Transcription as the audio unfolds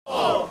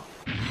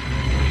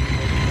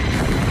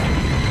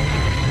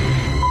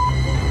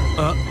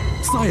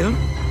Sire?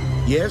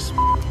 Yes?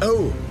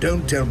 Oh,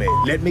 don't tell me.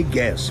 Let me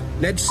guess.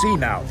 Let's see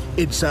now.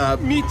 It's a...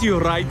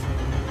 Meteorite.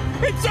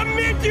 It's a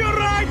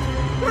meteorite!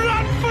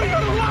 Run for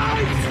your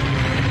lives!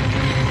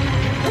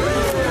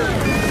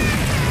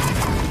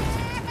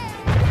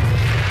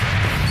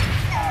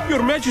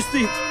 Your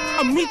Majesty,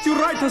 a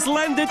meteorite has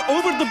landed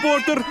over the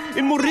border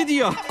in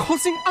Meridia,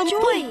 causing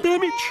ample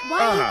damage. Why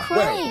are you well,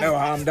 crying? no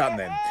harm done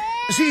then.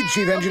 See,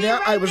 Chief Engineer,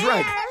 I was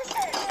right.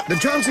 The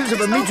chances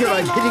of a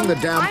meteorite hitting the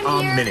dam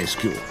are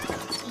minuscule.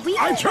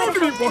 I told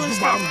you it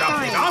wasn't wound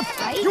up enough.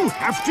 Right? You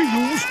have to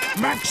use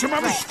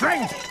maximum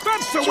strength.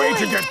 That's the way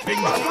to get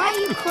things. Why are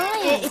you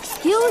crying?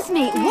 Excuse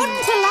me,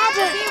 wouldn't a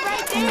ladder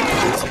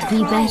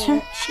be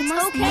better? She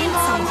must need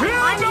something.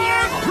 I'm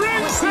here,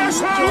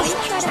 princesses!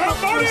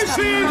 Somebody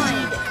sees!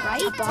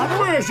 Right?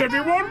 Where's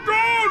everyone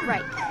gone?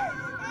 Right.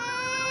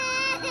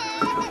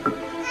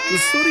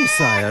 Sorry,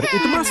 Sire,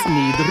 it must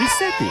need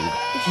resetting.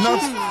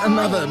 Not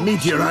another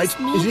meteorite,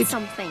 is it?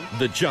 Something.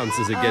 The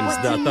chances against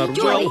that are,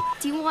 Joy, well,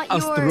 do you want your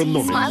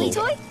astronomical. smiley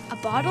toy? A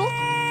bottle?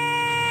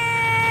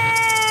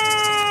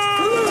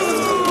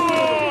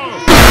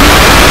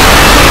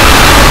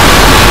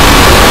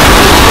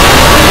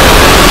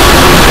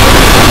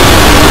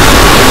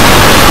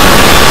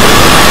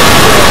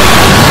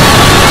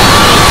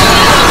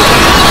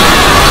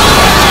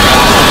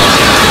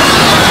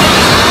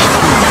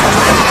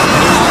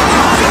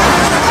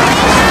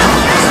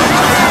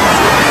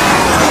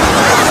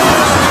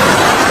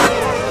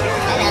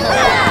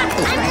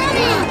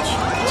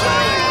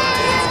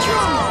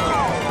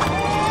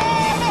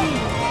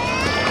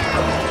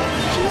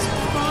 She's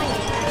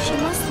crying. She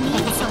must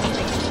need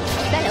something.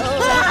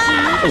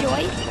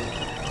 Joy?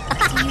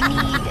 Do you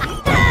need...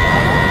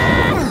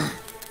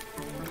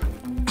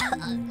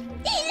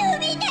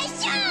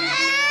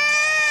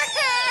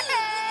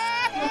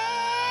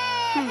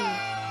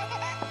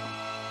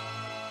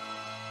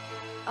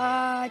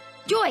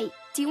 Joy,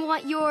 do you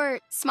want your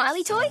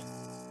smiley toy?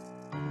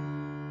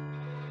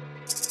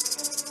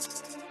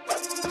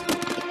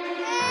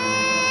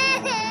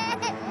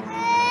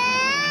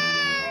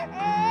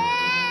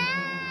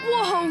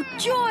 Whoa,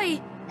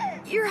 Joy!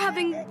 You're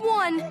having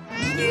one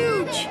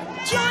huge,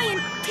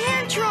 giant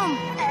tantrum!